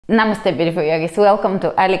Namaste, beautiful yogis. Welcome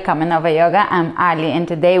to Ali Kamenova Yoga. I'm Ali, and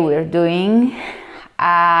today we're doing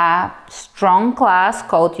a strong class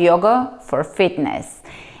called Yoga for Fitness.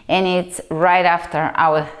 And it's right after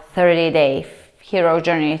our 30-day Hero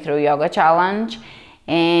Journey Through Yoga Challenge.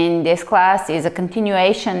 And this class is a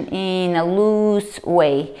continuation in a loose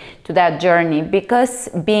way to that journey, because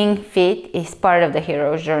being fit is part of the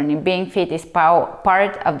hero's journey. Being fit is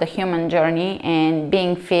part of the human journey, and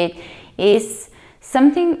being fit is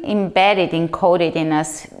something embedded, encoded in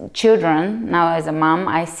us children. Now as a mom,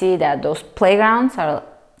 I see that those playgrounds are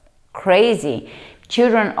crazy.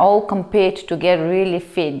 Children all compete to get really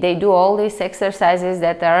fit. They do all these exercises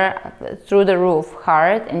that are through the roof,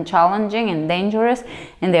 hard and challenging and dangerous,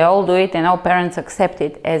 and they all do it, and all parents accept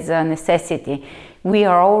it as a necessity. We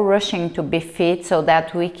are all rushing to be fit so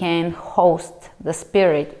that we can host the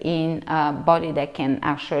spirit in a body that can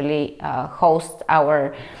actually host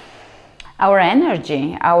our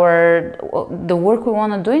energy, the work we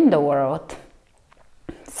want to do in the world.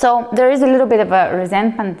 So there is a little bit of a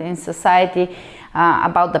resentment in society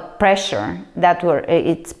about the pressure that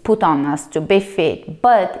it's put on us to be fit,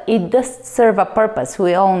 but it does serve a purpose.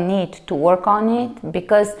 We all need to work on it,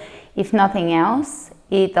 because if nothing else,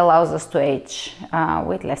 it allows us to age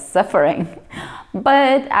with less suffering.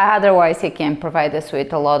 But otherwise, it can provide us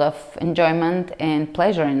with a lot of enjoyment and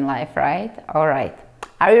pleasure in life, right? All right,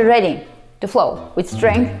 are you ready to flow with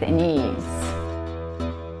strength and ease?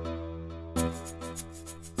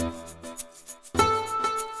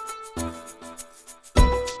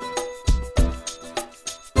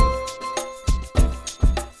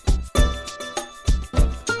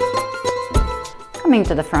 Coming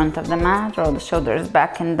to the front of the mat, roll the shoulders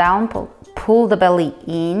back and down, pull the belly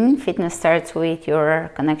in. Fitness starts with your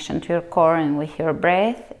connection to your core and with your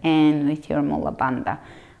breath and with your Mula Bandha.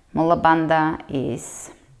 Mula Bandha is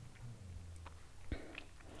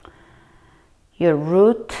your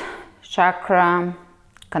root chakra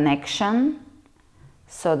connection,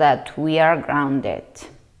 so that we are grounded.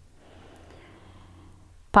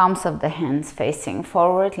 Palms of the hands facing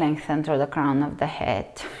forward, lengthen through the crown of the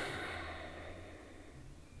head.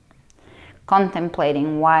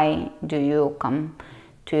 Contemplating, why do you come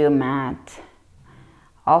to your mat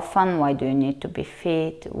often? Why do you need to be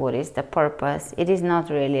fit? What is the purpose? It is not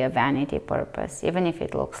really a vanity purpose, even if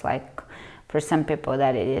it looks like for some people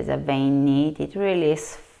that it is a vain need. It really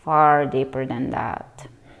is far deeper than that.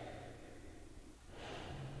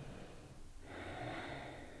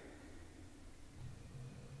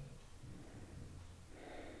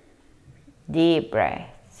 Deep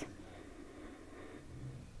breath.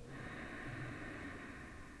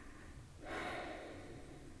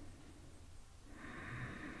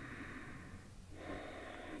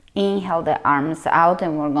 Inhale the arms out,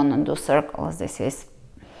 and we're gonna do circles. This is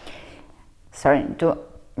to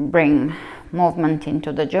bring movement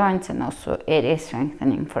into the joints, and also it is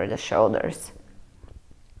strengthening for the shoulders.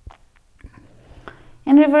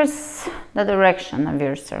 And reverse the direction of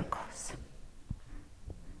your circles.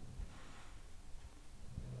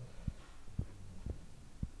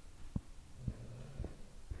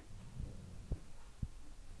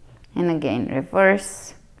 And again,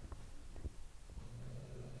 reverse.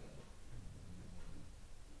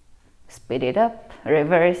 Speed it up,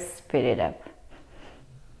 reverse, speed it up.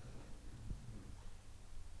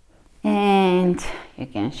 And you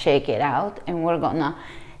can shake it out, and we're gonna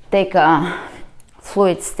take a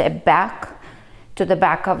fluid step back to the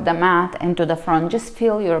back of the mat and to the front. Just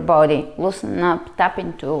feel your body, loosen up, tap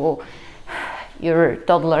into your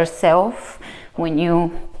toddler self when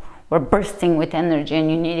you were bursting with energy and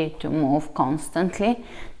you needed to move constantly.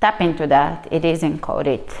 Tap into that. It is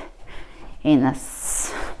encoded in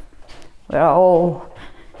us. We're all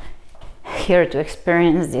here to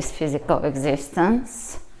experience this physical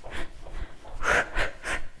existence.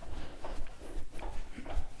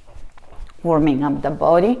 Warming up the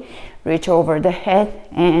body, reach over the head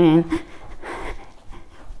and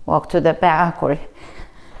walk to the back, or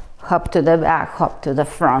hop to the back, hop to the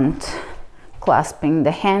front, clasping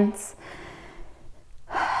the hands,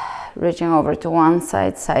 reaching over to one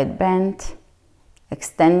side, side bend,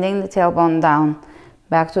 extending the tailbone down,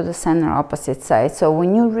 back to the center, opposite side. So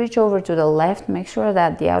when you reach over to the left, make sure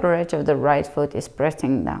that the outer edge of the right foot is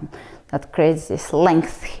pressing down. That creates this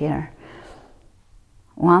length here.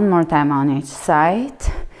 One more time on each side,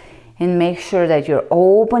 and make sure that you're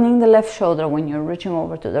opening the left shoulder when you're reaching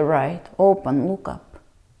over to the right. Open, look up.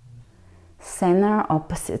 Center,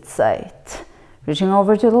 opposite side. Reaching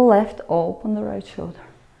over to the left, open the right shoulder.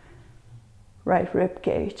 Right rib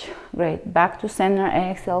cage. Great. Back to center,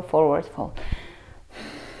 exhale, forward fold.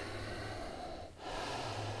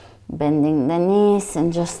 bending the knees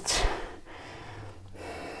and just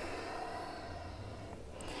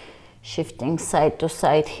shifting side to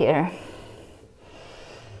side here.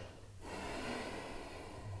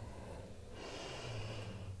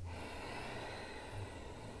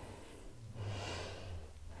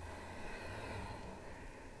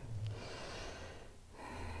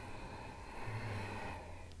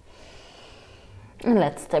 And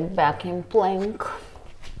let's step back in plank.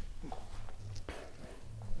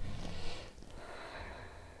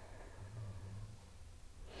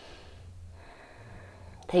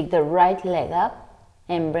 Take the right leg up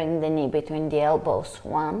and bring the knee between the elbows.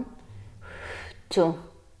 1, 2,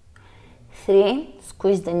 3.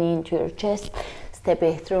 Squeeze the knee into your chest, step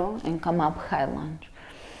it through and come up, high lunge.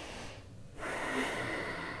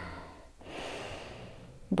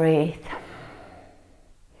 Breathe.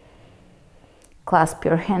 Clasp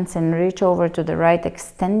your hands and reach over to the right,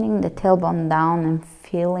 extending the tailbone down and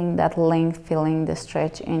feeling that length, feeling the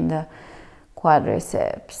stretch in the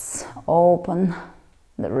quadriceps. Open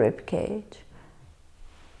the rib cage.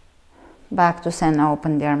 Back to center,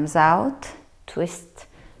 open the arms out, twist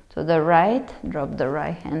to the right, drop the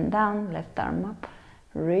right hand down, left arm up,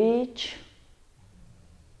 reach.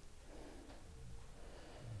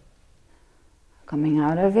 Coming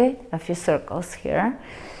out of it, a few circles here.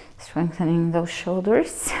 Strengthening those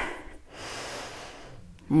shoulders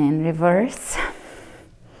and reverse.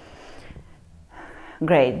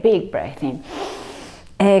 Great, big breath in.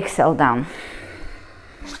 Exhale down.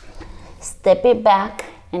 Step it back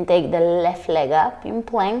and take the left leg up in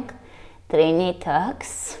plank. 3 knee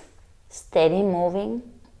tucks. Steady moving.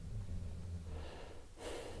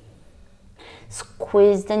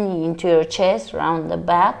 Squeeze the knee into your chest, round the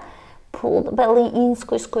back. Pull the belly in,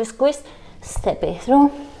 squeeze, squeeze, squeeze. Step it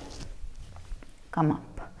through. Come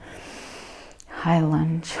up, high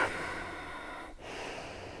lunge.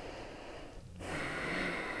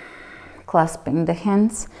 Clasping the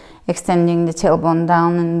hands, extending the tailbone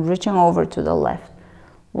down and reaching over to the left.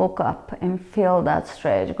 Look up and feel that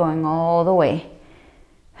stretch going all the way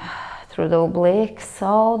through the obliques,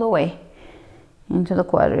 all the way into the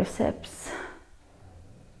quadriceps.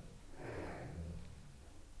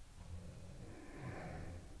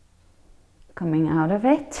 Coming out of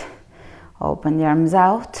it. Open the arms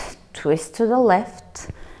out, twist to the left,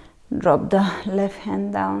 drop the left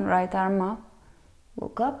hand down, right arm up,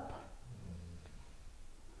 look up,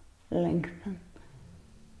 lengthen.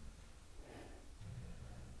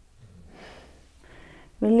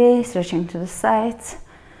 Release, reaching to the sides,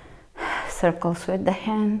 circles with the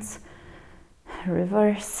hands,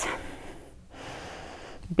 reverse.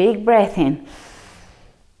 Big breath in.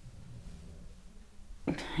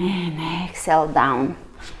 And exhale down.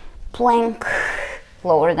 Plank,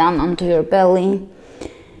 lower down onto your belly,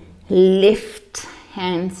 lift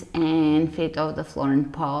hands and feet off the floor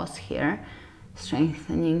and pause here,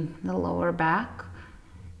 strengthening the lower back.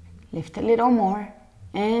 Lift a little more,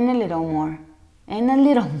 and a little more, and a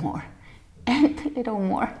little more, and a little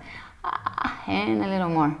more, and a little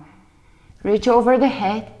more. Reach over the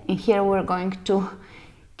head, and here we're going to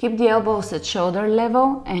keep the elbows at shoulder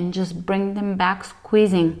level and just bring them back,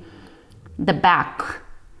 squeezing the back.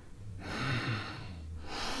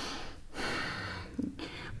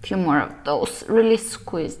 Few more of those. Really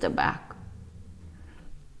squeeze the back.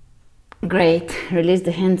 Great. Release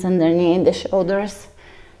the hands underneath the shoulders.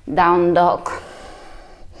 Down dog.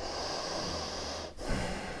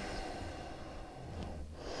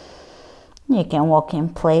 You can walk in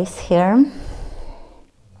place here.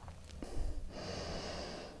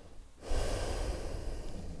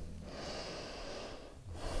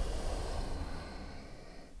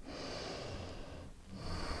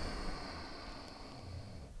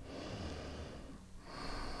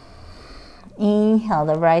 Inhale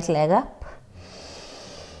the right leg up.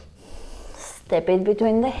 Step it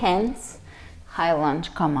between the hands. High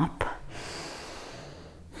lunge, come up.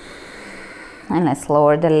 And let's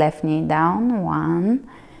lower the left knee down. 1,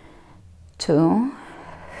 2,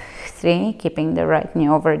 3. Keeping the right knee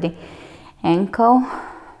over the ankle.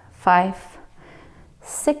 5,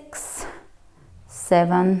 6,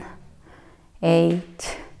 7,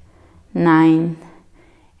 8, 9,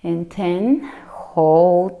 and 10.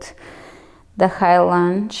 Hold the high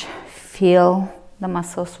lunge, feel the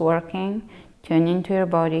muscles working, tune into your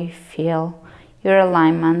body, feel your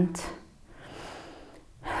alignment,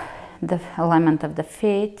 the alignment of the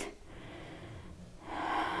feet,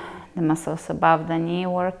 the muscles above the knee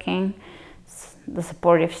working, the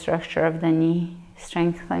supportive structure of the knee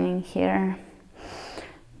strengthening here,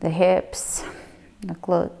 the hips, the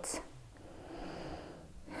glutes.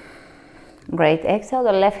 Great. Exhale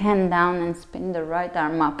the left hand down and spin the right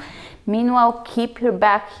arm up. Meanwhile, keep your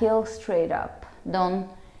back heel straight up. Don't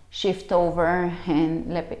shift over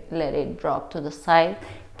and let it drop to the side.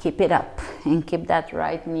 Keep it up and keep that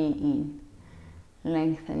right knee in,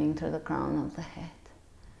 lengthening through the crown of the head.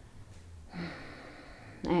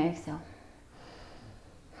 Exhale.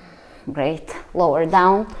 Great. Lower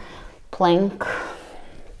down, plank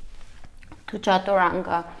to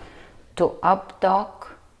chaturanga, to up dog,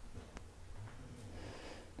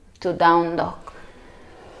 to down dog.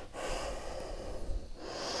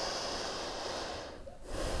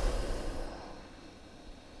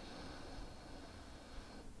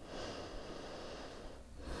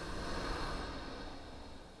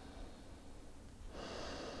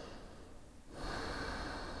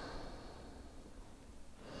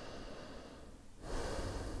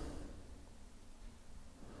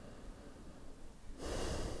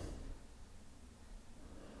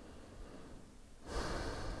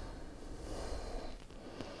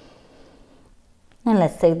 And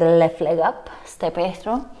let's take the left leg up, step it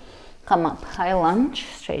through, come up, high lunge,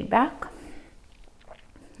 straight back,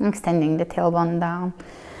 extending the tailbone down,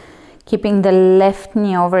 keeping the left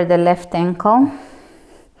knee over the left ankle.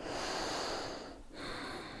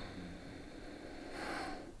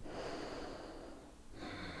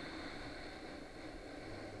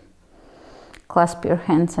 Clasp your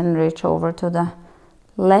hands and reach over to the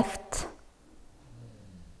left.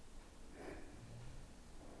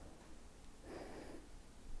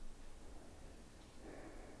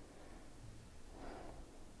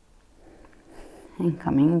 And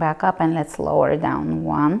coming back up, and let's lower down.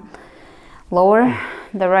 1. Lower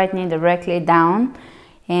the right knee directly down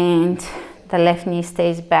and the left knee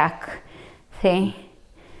stays back. 3,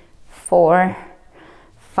 4,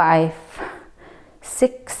 5,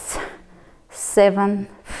 6, 7,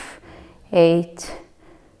 8,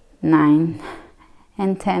 9,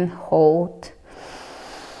 and 10. Hold.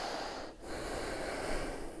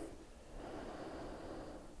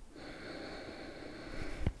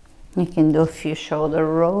 You can do a few shoulder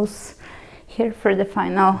rolls here for the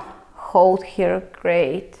final hold here.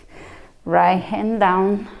 Great. Right hand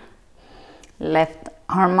down, left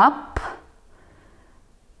arm up,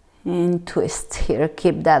 and twist here.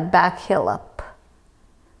 Keep that back heel up.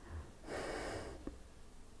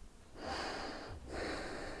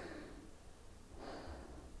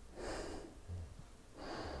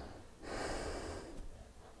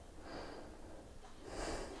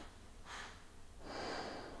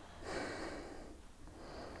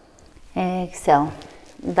 Exhale,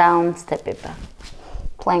 down, step it back,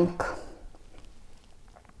 plank,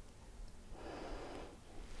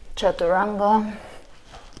 chaturanga,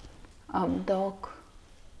 up dog,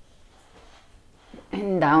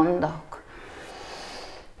 and down dog.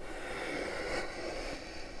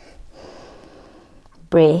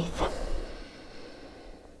 Breathe.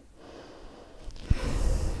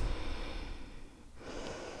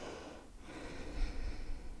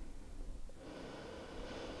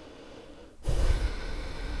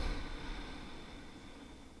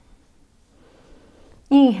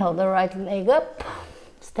 Inhale the right leg up,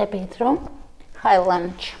 step it through, high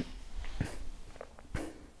lunge.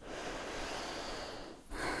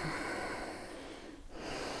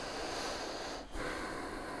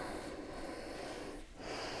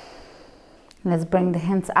 Let's bring the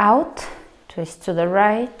hands out, twist to the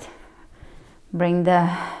right, bring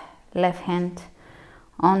the left hand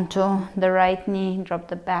onto the right knee, drop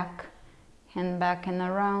the back, hand back and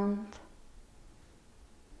around,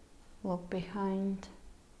 look behind.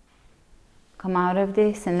 Come out of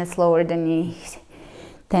this and let's lower the knees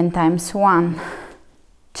 10 times. 1,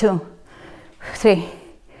 2, 3,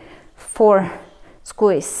 4,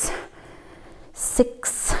 squeeze,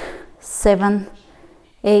 6, 7,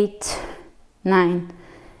 8, 9,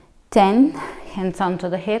 10. Hands onto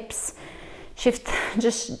the hips. Shift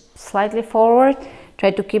just slightly forward.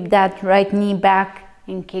 Try to keep that right knee back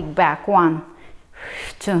and kick back. 1,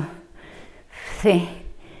 2, 3,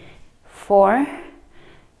 4,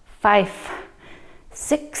 5,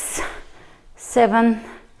 6, 7,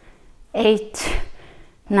 8,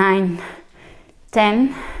 9,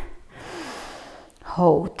 10.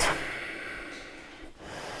 Hold.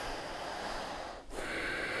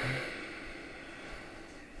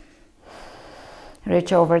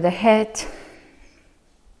 Reach over the head.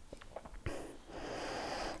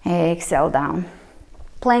 Exhale down.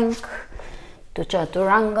 Plank to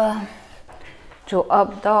chaturanga, to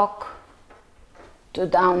up dog, to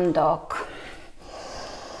down dog.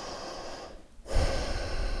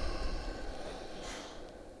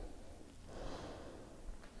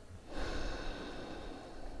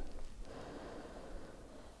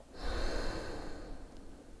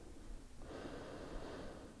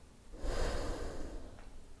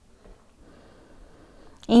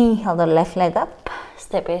 Inhale the left leg up,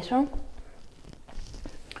 step it through,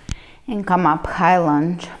 and come up, high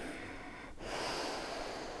lunge.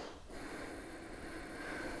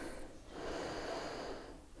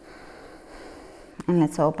 And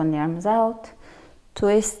let's open the arms out,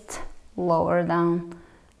 twist, lower down,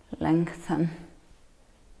 lengthen.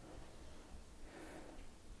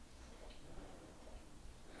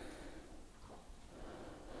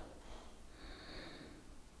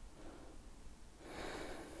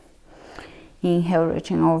 Inhale,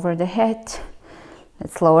 reaching over the head.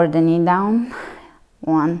 Let's lower the knee down.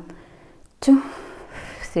 1, 2,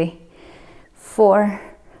 3, 4,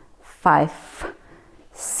 5,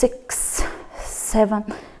 6,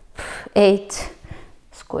 7, 8,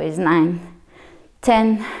 squeeze 9,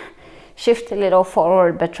 10. Shift a little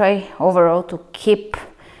forward, but try overall to keep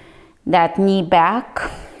that knee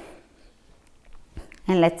back.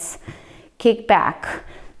 And let's kick back.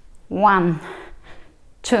 1,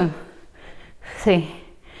 2, 3,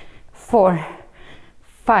 4,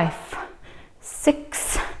 5,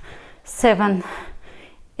 6, 7,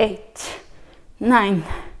 8, 9,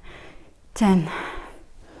 10.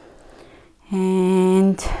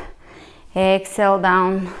 And exhale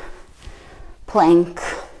down, plank.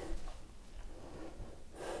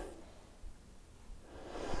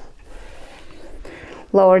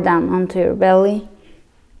 Lower down onto your belly,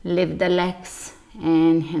 lift the legs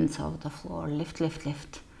and hands off the floor. Lift, lift,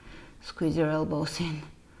 lift. Squeeze your elbows in.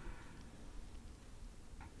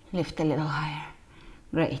 Lift a little higher.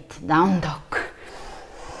 Great. Down dog.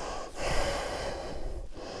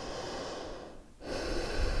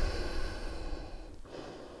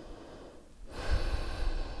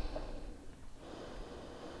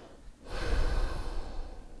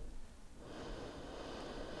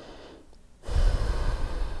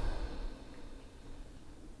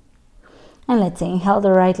 And let's inhale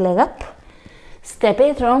the right leg up. Step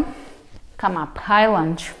it through. Come up, high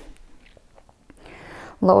lunge.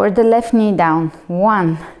 Lower the left knee down.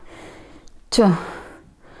 1, 2,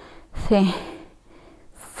 3,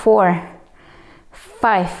 4,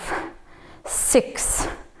 5, 6,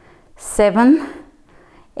 7,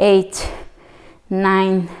 8,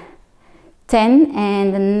 9, 10.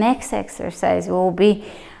 And the next exercise will be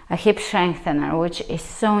a hip strengthener, which is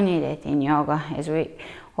so needed in yoga, as we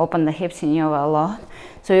open the hips in yoga a lot.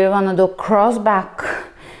 So you're gonna do cross back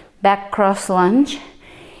cross lunge,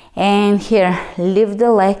 and here lift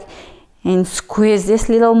the leg and squeeze this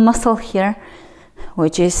little muscle here,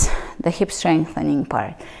 which is the hip strengthening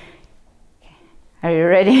part. Okay. Are you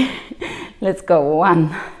ready? Let's go.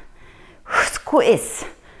 1, squeeze.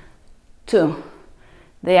 2,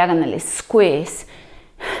 diagonally squeeze.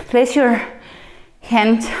 Place your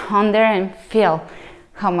hand on there and feel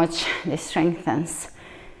how much this strengthens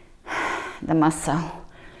the muscle.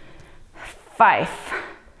 5,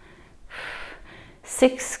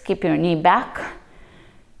 6, keep your knee back.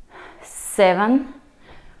 7,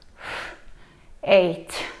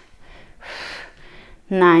 8,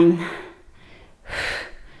 9,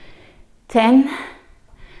 10,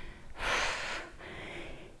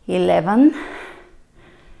 11,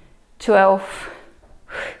 12,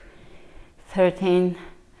 13,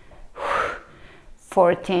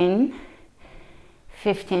 14,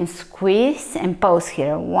 15, squeeze and pulse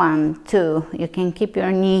here. 1, 2, you can keep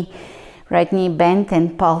your knee, right knee bent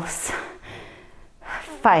and pulse.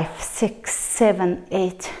 5, 6, 7,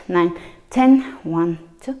 8, 9, 10. 1,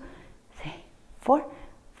 2, 3, 4,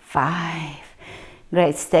 5.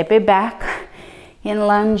 Great. Step it back. In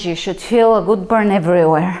lunge, you should feel a good burn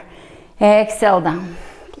everywhere. Exhale down.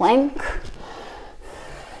 Plank.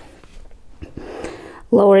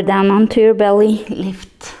 Lower down onto your belly.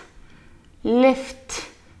 Lift. Lift,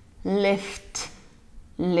 lift,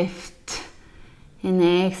 lift. And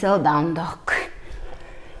exhale, down dog.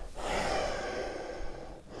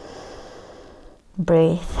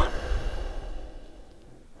 Breathe.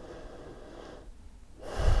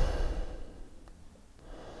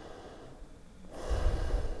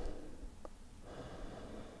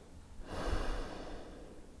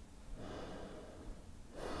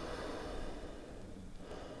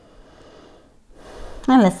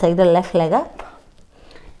 And let's take the left leg up.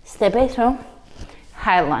 Step it through.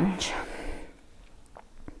 High lunge.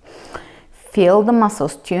 Feel the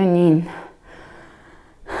muscles tune in.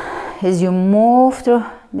 As you move through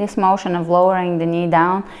this motion of lowering the knee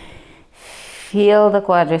down, feel the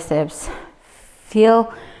quadriceps.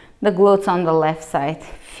 Feel the glutes on the left side.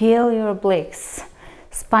 Feel your obliques.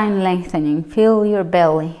 Spine lengthening. Feel your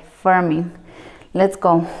belly firming. Let's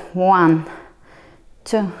go. 1,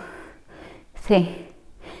 2, 3,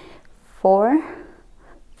 4,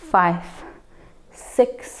 5,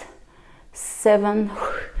 6, 7,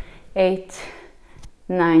 8,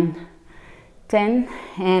 9, 10,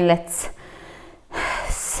 and let's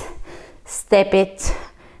step it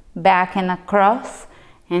back and across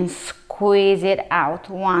and squeeze it out.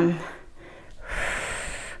 1,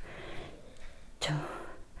 2,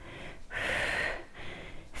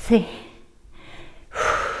 3,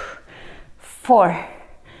 4,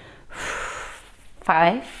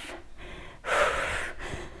 5,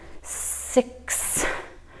 6,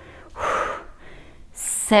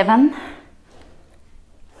 7,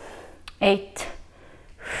 8,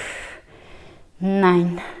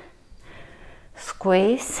 9,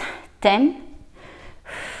 squeeze, 10,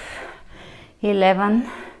 11,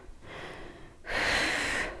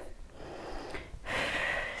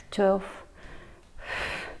 12,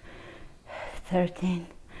 13,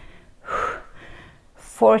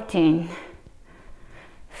 14,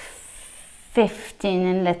 15,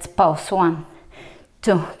 and let's pause. 1,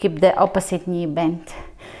 2, keep the opposite knee bent.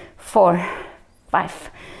 4, 5,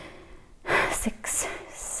 6,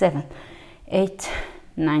 7, 8,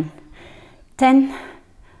 9, 10,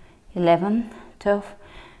 11, 12,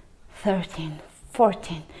 13,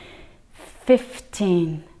 14,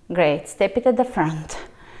 15. Great. Step it at the front.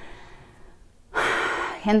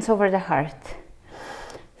 Hands over the heart.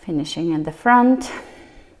 Finishing at the front.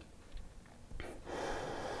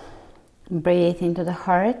 Breathe into the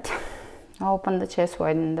heart. Open the chest,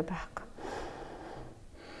 widen the back.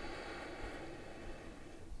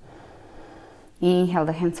 Inhale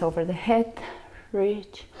the hands over the head.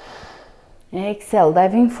 Reach. Exhale,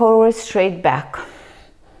 diving forward, straight back.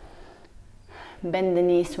 Bend the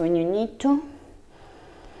knees when you need to.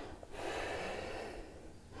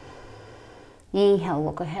 Inhale,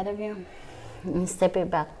 look ahead of you. And step it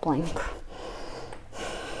back, plank.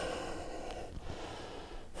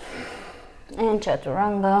 And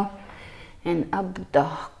chaturanga. And up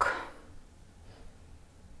dog.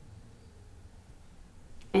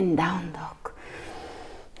 And down dog.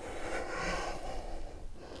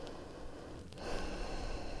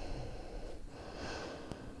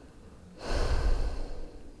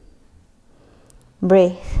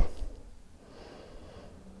 Breathe.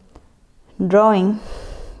 Drawing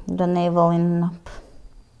the navel in and up.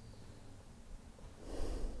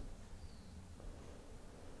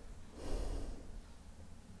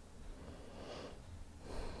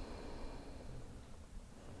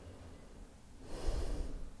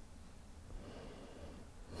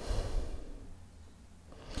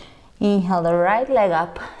 Inhale the right leg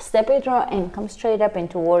up, step it through and come straight up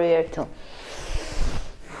into warrior 2.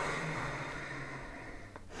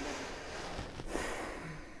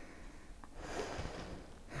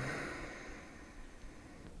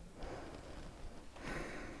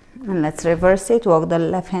 And let's reverse it. Walk the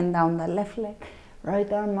left hand down the left leg, right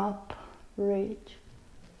arm up, reach.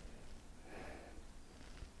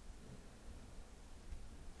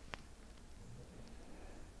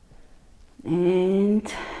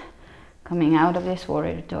 And coming out of this,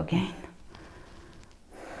 warrior 2 again.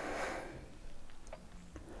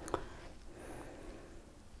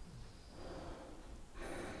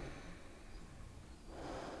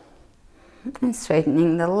 And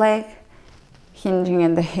straightening the leg. Hinging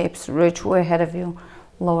at the hips, reach way ahead of you,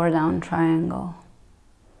 lower down triangle.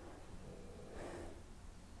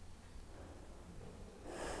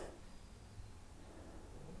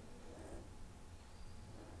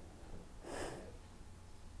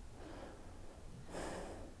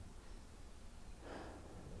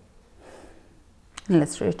 And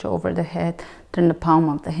let's reach over the head, turn the palm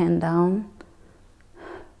of the hand down.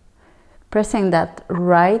 Pressing that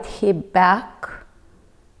right hip back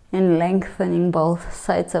and lengthening both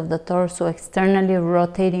sides of the torso, externally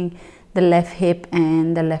rotating the left hip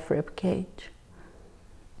and the left rib cage.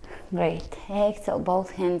 Great. Exhale,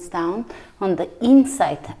 both hands down on the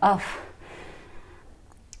inside of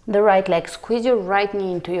the right leg. Squeeze your right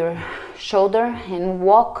knee into your shoulder and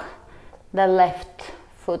walk the left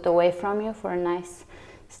foot away from you for a nice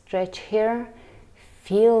stretch here.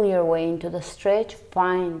 Feel your way into the stretch.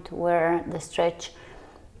 Find where the stretch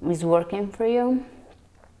is working for you.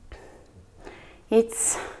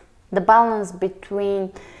 It's the balance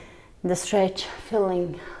between the stretch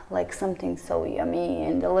feeling like something so yummy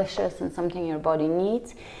and delicious and something your body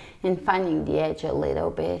needs, and finding the edge a little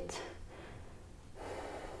bit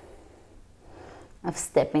of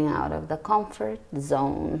stepping out of the comfort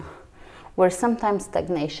zone, where sometimes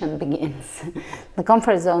stagnation begins. The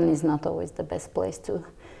comfort zone is not always the best place to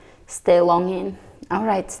stay long in. All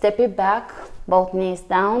right, step it back, both knees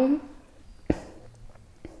down.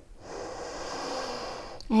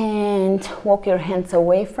 And walk your hands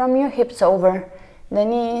away from you, hips over the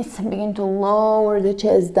knees. Begin to lower the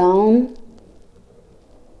chest down.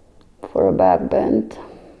 for a back bend.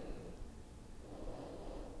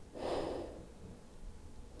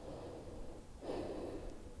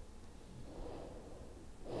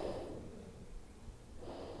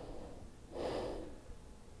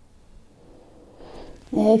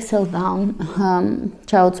 Exhale down,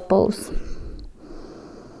 child's pose.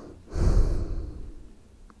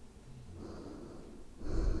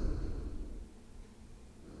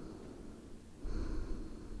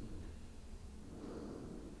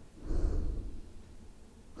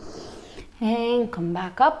 And come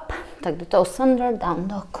back up, tuck the toes under, down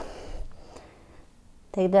dog.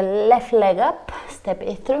 Take the left leg up, step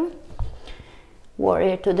it through.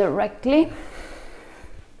 Warrior two directly.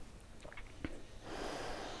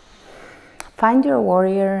 Find your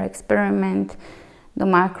warrior, experiment, do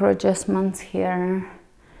macro adjustments here.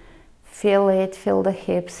 Feel it, feel the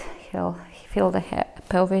hips, feel the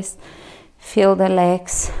pelvis, feel the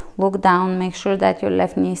legs. Look down, make sure that your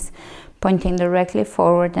left knee is pointing directly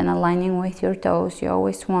forward and aligning with your toes. You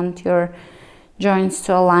always want your joints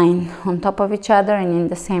to align on top of each other and in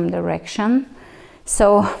the same direction.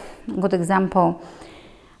 So, a good example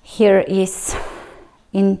here is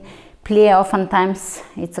in plie. Oftentimes,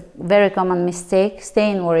 it's a very common mistake.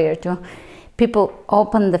 Stay in warrior two. People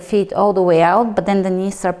open the feet all the way out, but then the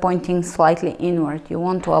knees are pointing slightly inward. You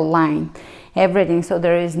want to align everything so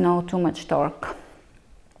there is no too much torque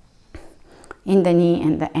in the knee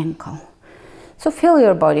and the ankle. So feel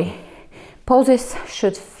your body. Poses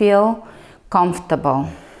should feel comfortable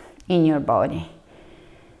in your body.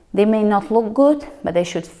 They may not look good, but they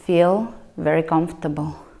should feel very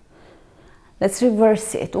comfortable. Let's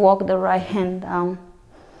reverse it. Walk the right hand down.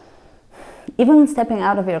 Even stepping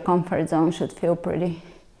out of your comfort zone should feel pretty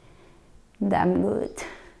damn good.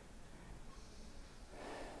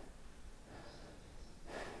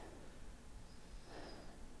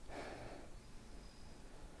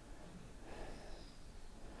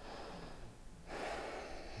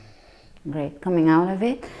 Great, coming out of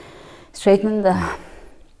it, straighten the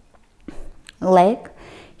leg,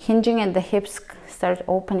 hinging at the hips, start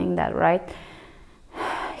opening that right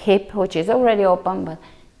hip, which is already open, but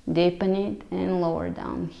deepen it and lower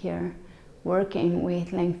down here, working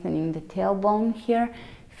with lengthening the tailbone here.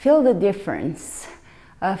 Feel the difference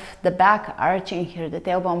of the back arching here, the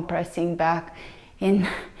tailbone pressing back in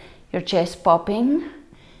your chest popping.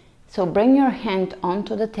 So bring your hand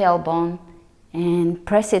onto the tailbone and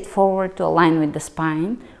press it forward to align with the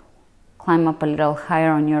spine. Climb up a little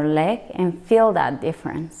higher on your leg and feel that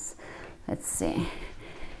difference. Let's see,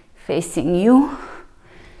 facing you,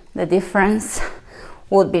 the difference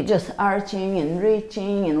would be just arching and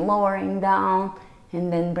reaching and lowering down,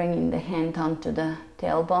 and then bringing the hand onto the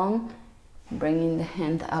tailbone, bringing the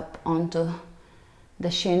hand up onto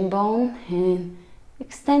the shin bone and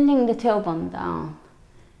extending the tailbone down.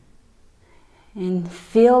 And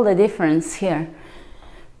feel the difference here,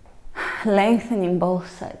 lengthening both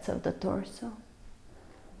sides of the torso.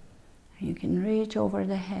 You can reach over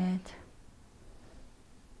the head.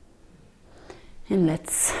 And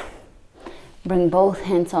let's bring both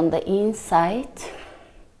hands on the inside.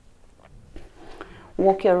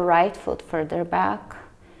 Walk your right foot further back.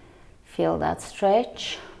 Feel that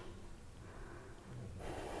stretch.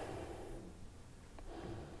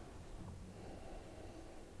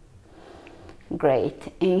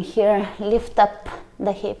 Great. And here, lift up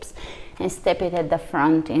the hips and step it at the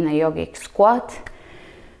front in a yogic squat.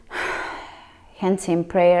 Hands in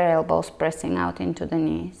prayer, elbows pressing out into the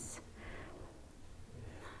knees.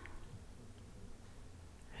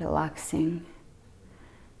 Relaxing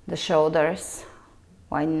the shoulders,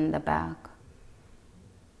 widen the back.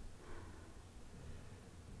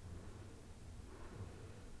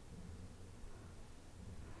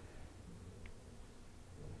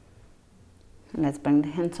 Let's bring the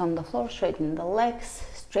hands on the floor, straighten the legs,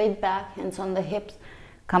 straight back, hands on the hips,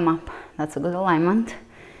 come up. That's a good alignment.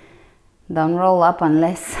 Don't roll up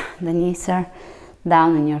unless the knees are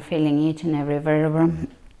down and you're feeling each and every vertebra.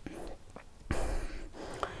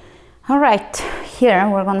 All right, here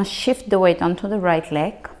we're gonna shift the weight onto the right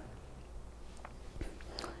leg.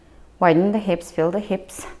 Widen the hips, feel the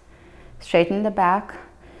hips, straighten the back.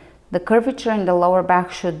 The curvature in the lower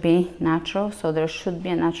back should be natural, so there should be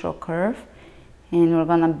a natural curve. And we're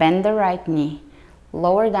gonna bend the right knee,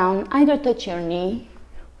 lower down, either touch your knee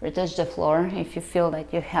or touch the floor if you feel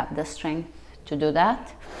that you have the strength to do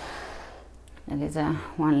that. That is a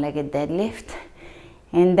one-legged deadlift.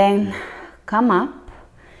 And then come up,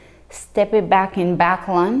 step it back in back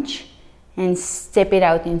lunge, and step it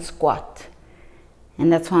out in squat.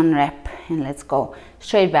 And that's one rep, and let's go.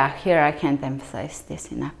 Straight back, here I can't emphasize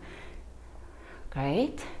this enough.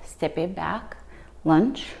 Great, step it back,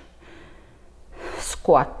 lunge.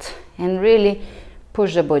 squat and really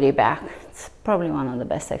push the body back. It's probably one of the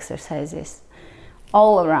best exercises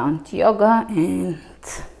all around yoga and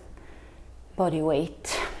body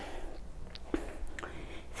weight.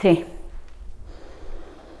 3.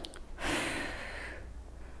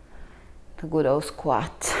 The good old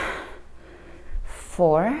squat.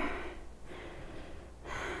 4.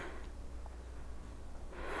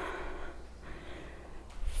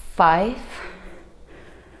 5.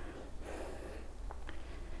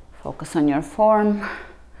 Focus on your form.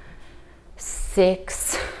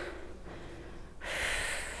 6.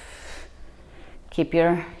 Keep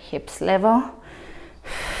your hips level.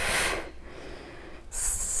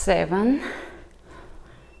 7.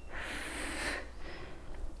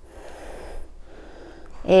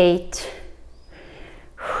 8.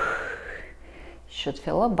 Should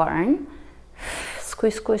feel a burn.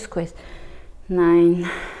 Squeeze, squeeze, squeeze. 9.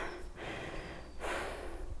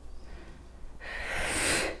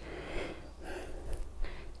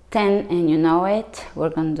 10, and you know it. We're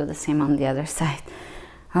gonna do the same on the other side.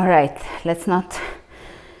 All right, let's not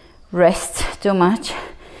rest too much.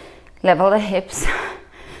 Level the hips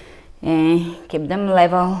and keep them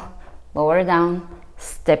level. Lower down,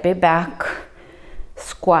 step it back,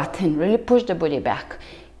 squat, and really push the body back.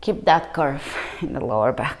 Keep that curve in the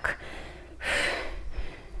lower back.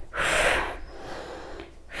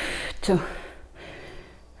 2.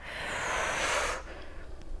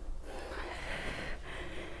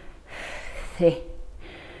 3.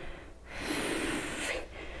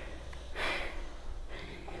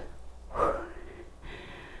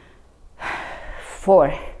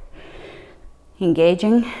 4.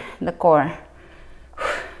 Engaging the core.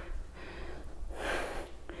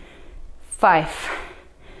 5.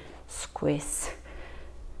 Squeeze.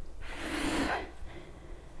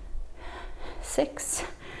 6.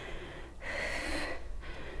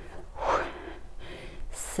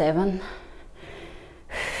 7.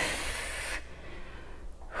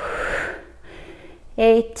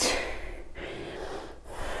 8.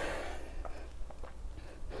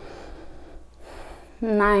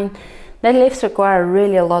 9. Deadlifts require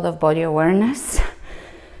really a lot of body awareness,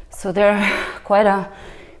 so they're quite a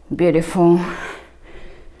beautiful.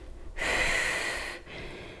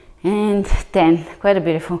 And 10, quite a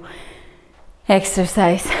beautiful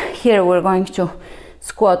exercise. Here we're going to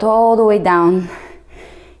squat all the way down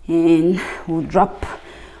and we'll drop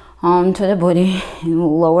onto the body and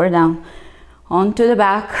we'll lower down onto the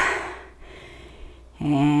back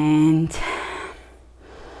and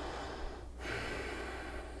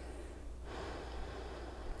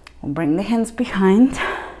we'll bring the hands behind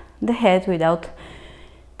the head without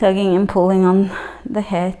tugging and pulling on the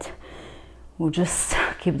head. We'll just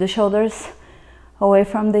keep the shoulders away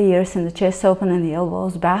from the ears and the chest open and the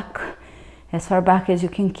elbows back, as far back as you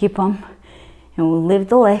can keep them. And we'll lift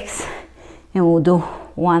the legs and we'll do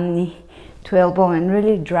one knee to elbow and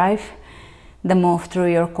really drive the move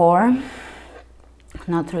through your core,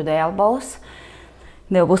 not through the elbows.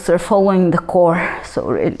 The elbows are following the core, so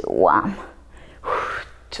really 1,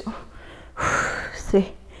 2,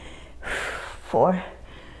 3, 4,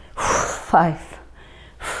 5,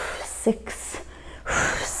 6,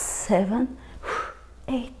 7,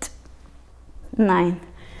 8, 9,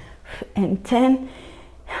 and 10.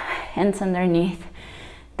 Hands underneath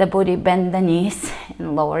the body, bend the knees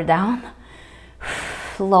and lower down.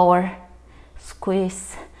 Lower,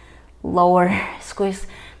 squeeze, lower, squeeze.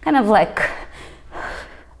 Kind of like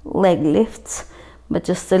leg lifts, but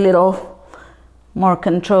just a little more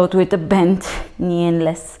controlled with a bent knee and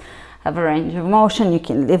less of a range of motion. You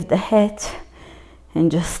can lift the head and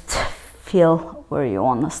just feel where you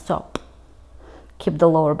want to stop. Keep the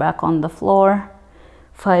lower back on the floor.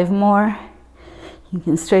 5 more. You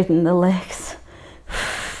can straighten the legs.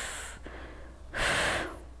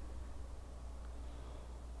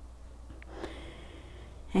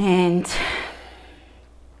 And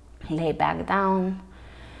lay back down.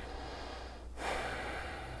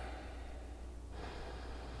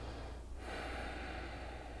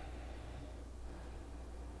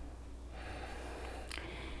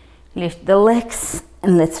 Lift the legs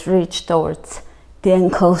and let's reach towards the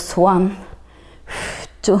ankles. 1,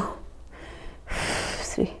 2,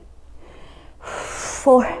 3,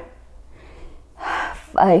 4,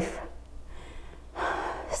 5,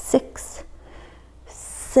 6,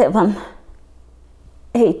 7,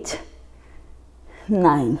 8,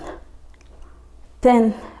 9,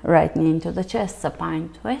 10. Right knee into the chest, supine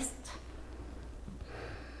twist.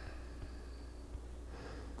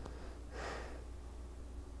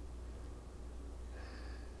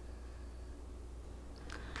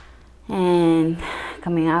 And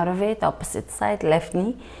coming out of it, opposite side, left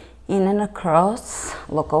knee In and across,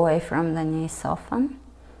 look away from the knees, soften.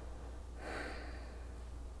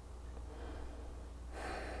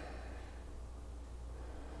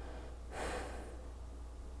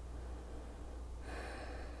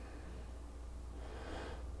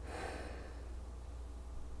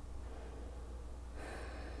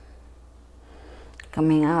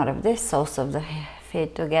 Coming out of this, soles of the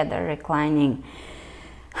feet together, reclining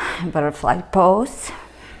butterfly pose.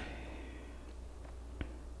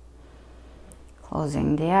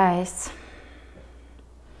 Closing the eyes.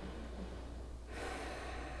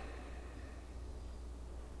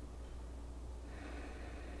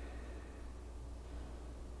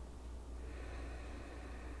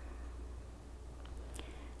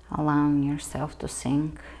 Allowing yourself to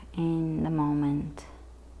sink in the moment.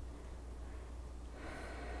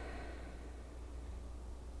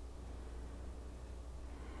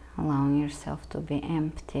 Allowing yourself to be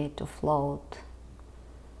empty, to float.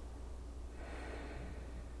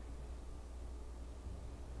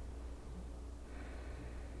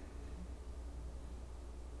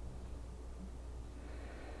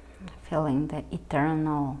 Feeling the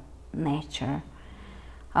eternal nature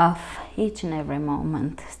of each and every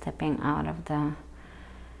moment, stepping out of the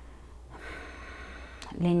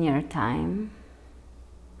linear time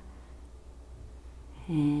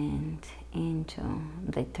and into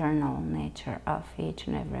the eternal nature of each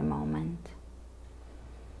and every moment,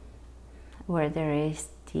 where there is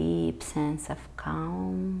deep sense of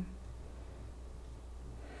calm,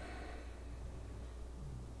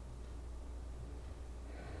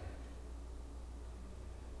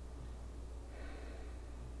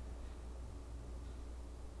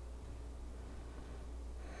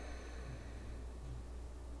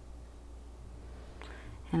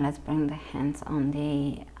 and let's bring the hands on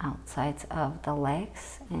the outsides of the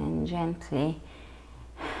legs and gently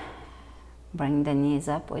bring the knees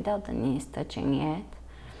up without the knees touching yet.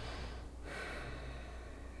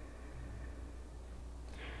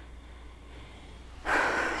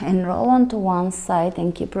 And roll onto one side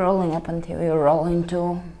and keep rolling up until you roll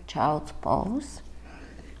into child's pose.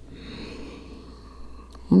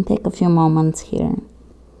 And take a few moments here.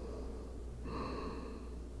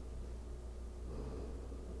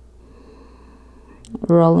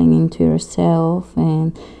 Rolling into yourself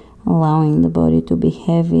and allowing the body to be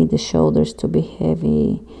heavy, the shoulders to be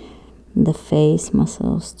heavy, the face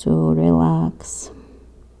muscles to relax.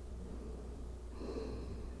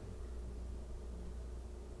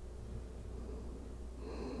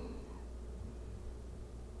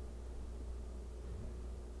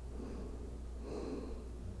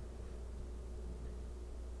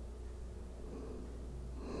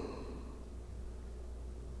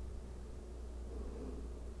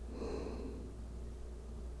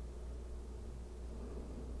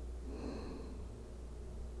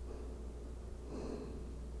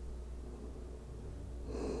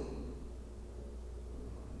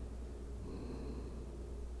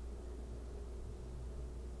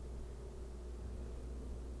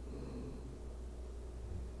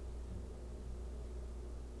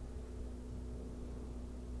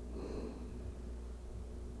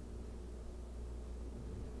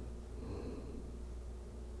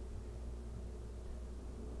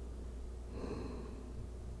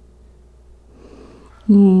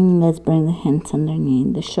 And let's bring the hands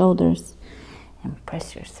underneath the shoulders and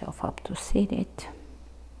press yourself up to seated.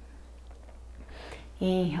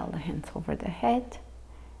 Inhale the hands over the head.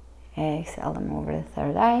 Exhale them over the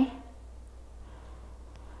third eye,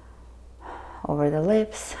 over the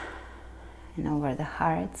lips, and over the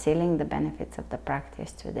heart, sealing the benefits of the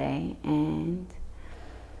practice today and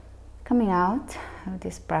coming out of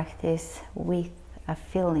this practice with a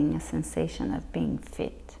feeling, a sensation of being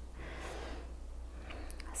fit.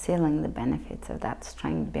 Sealing the benefits of that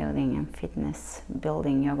strength building and fitness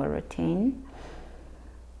building yoga routine.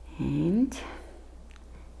 And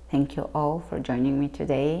thank you all for joining me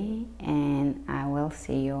today, and I will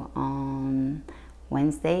see you on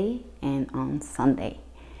Wednesday and on Sunday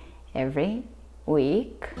every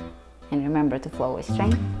week. And remember to flow with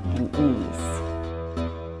strength and ease.